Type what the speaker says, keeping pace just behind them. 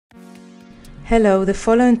Hello, the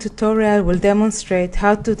following tutorial will demonstrate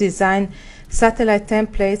how to design satellite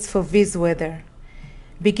templates for Viz Weather.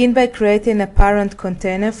 Begin by creating a parent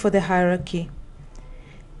container for the hierarchy.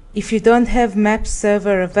 If you don't have Maps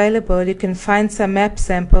server available, you can find some map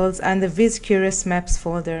samples under Viz Curious Maps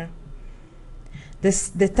folder.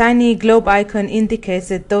 The tiny globe icon indicates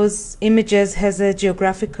that those images has a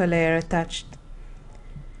geographical layer attached.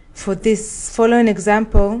 For this following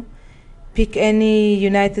example, pick any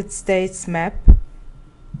United States map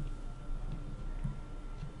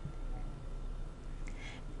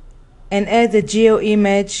and add a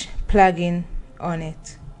GeoImage plugin on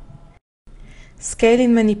it.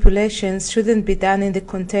 Scaling manipulations shouldn't be done in the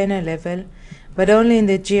container level, but only in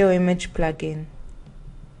the GeoImage plugin.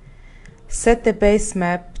 Set the base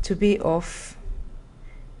map to be off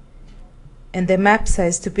and the map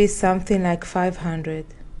size to be something like 500.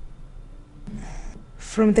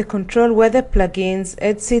 From the Control Weather plugins,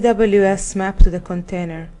 add CWS map to the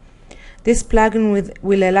container. This plugin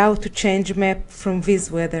will allow to change map from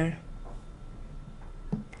Viz Weather.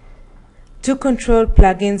 Two control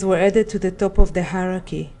plugins were added to the top of the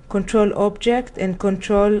hierarchy, Control Object and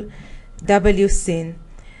Control WScene.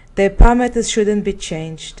 Their parameters shouldn't be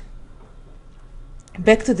changed.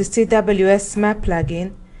 Back to the CWS map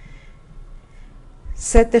plugin,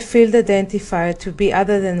 set the field identifier to be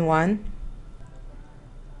other than 1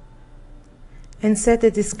 and set a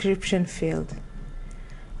description field.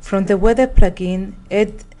 From the Weather plugin,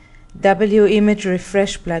 add WImage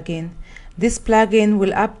Refresh plugin. This plugin will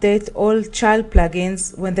update all child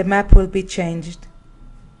plugins when the map will be changed.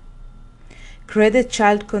 Create a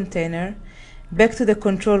child container. Back to the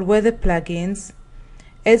Control Weather plugins,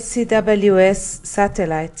 add CWS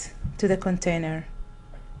Satellite to the container.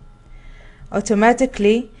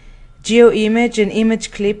 Automatically, GeoImage and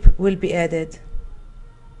Image Clip will be added.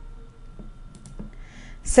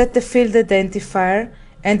 Set the field identifier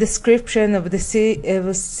and description of the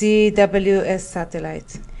CWS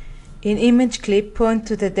satellite. In Image Clip, point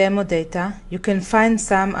to the demo data. You can find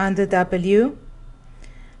some under W,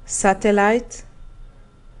 Satellite.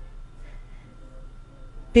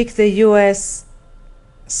 Pick the US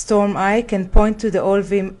Storm Ike and point to the All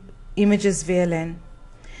Images VLN.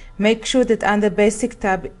 Make sure that under Basic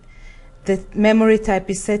tab the memory type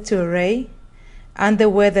is set to Array. Under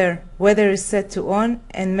Weather, Weather is set to On,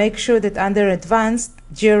 and make sure that under Advanced,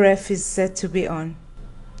 GeoRef is set to be on.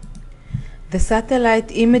 The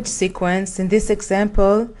satellite image sequence in this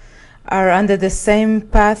example are under the same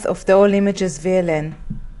path of the All Images VLN.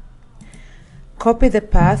 Copy the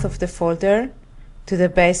path of the folder to the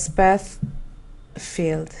base path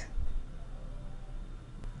field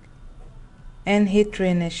and hit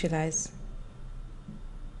reinitialize.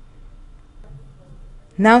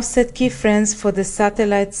 Now set keyframes for the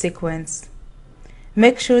satellite sequence.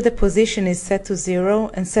 Make sure the position is set to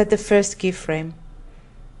 0 and set the first keyframe.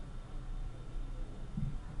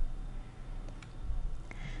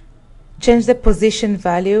 Change the position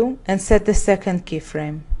value and set the second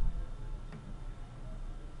keyframe.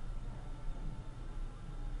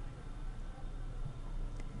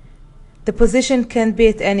 The position can be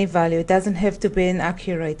at any value, it doesn't have to be an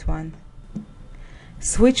accurate one.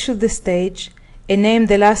 Switch to the stage and name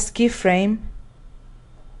the last keyframe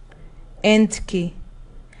End Key.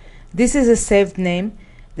 This is a saved name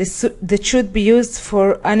that should be used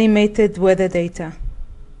for animated weather data.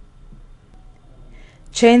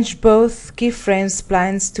 Change both keyframe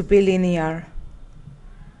splines to be linear.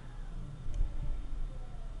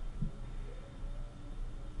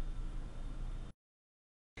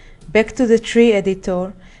 Back to the tree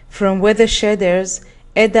editor, from Weather Shaders,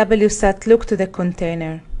 add WSat Look to the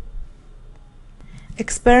container.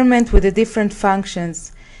 Experiment with the different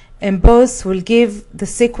functions. Emboss will give the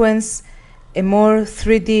sequence a more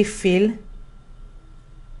 3D feel.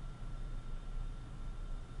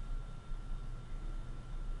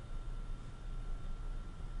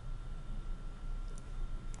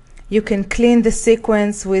 You can clean the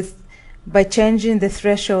sequence by changing the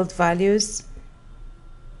threshold values.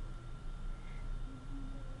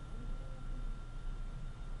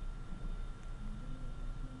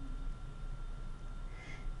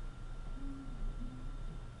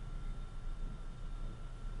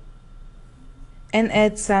 And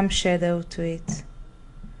add some shadow to it.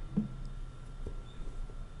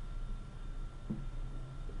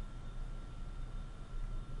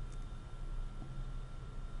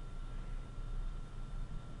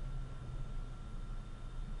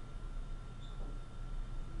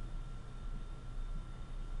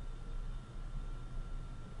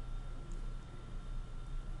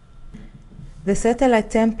 The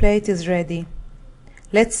satellite template is ready.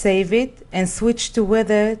 Let's save it and switch to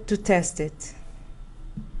Weather to test it.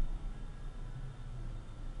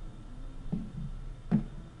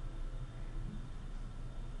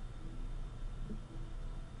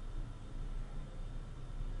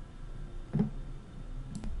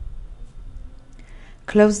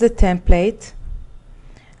 Close the template,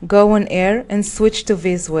 go on Air and switch to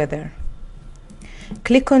Viz Weather.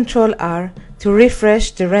 Click Ctrl R to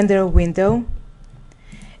refresh the render window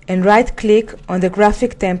and right-click on the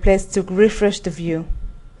graphic templates to refresh the view.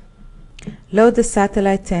 Load the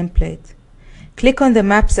satellite template. Click on the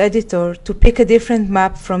Maps editor to pick a different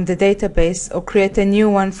map from the database or create a new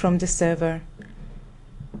one from the server.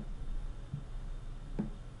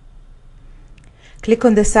 Click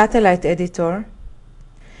on the satellite editor.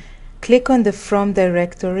 Click on the From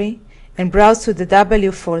directory and browse to the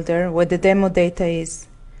W folder where the demo data is.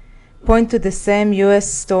 Point to the same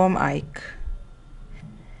US storm Ike.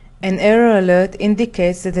 An error alert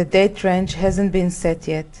indicates that the date range hasn't been set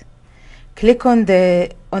yet. Click on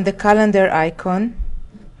the calendar icon,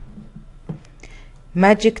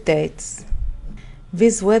 Magic Dates.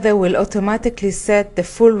 Viz Weather will automatically set the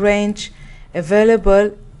full range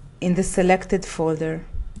available in the selected folder.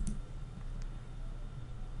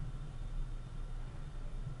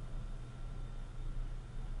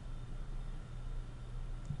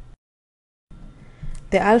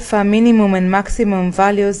 The alpha, minimum and maximum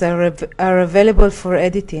values are available for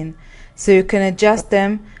editing, so you can adjust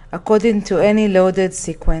them according to any loaded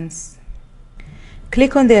sequence.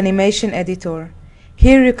 Click on the animation editor.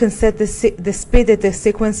 Here you can set the speed that the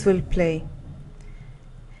sequence will play.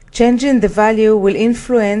 Changing the value will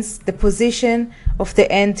influence the position of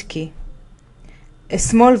the end key. A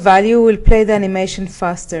small value will play the animation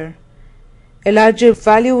faster. A larger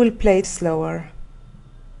value will play it slower.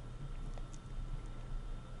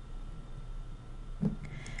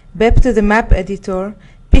 Back to the map editor,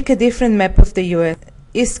 pick a different map of the US,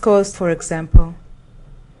 East Coast for example.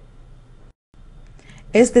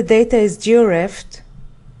 As the data is georefed,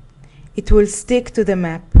 it will stick to the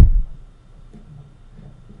map.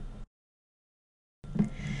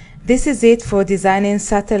 This is it for designing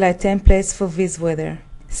satellite templates for Viz Weather.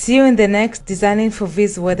 See you in the next Designing for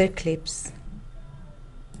Viz Weather clips.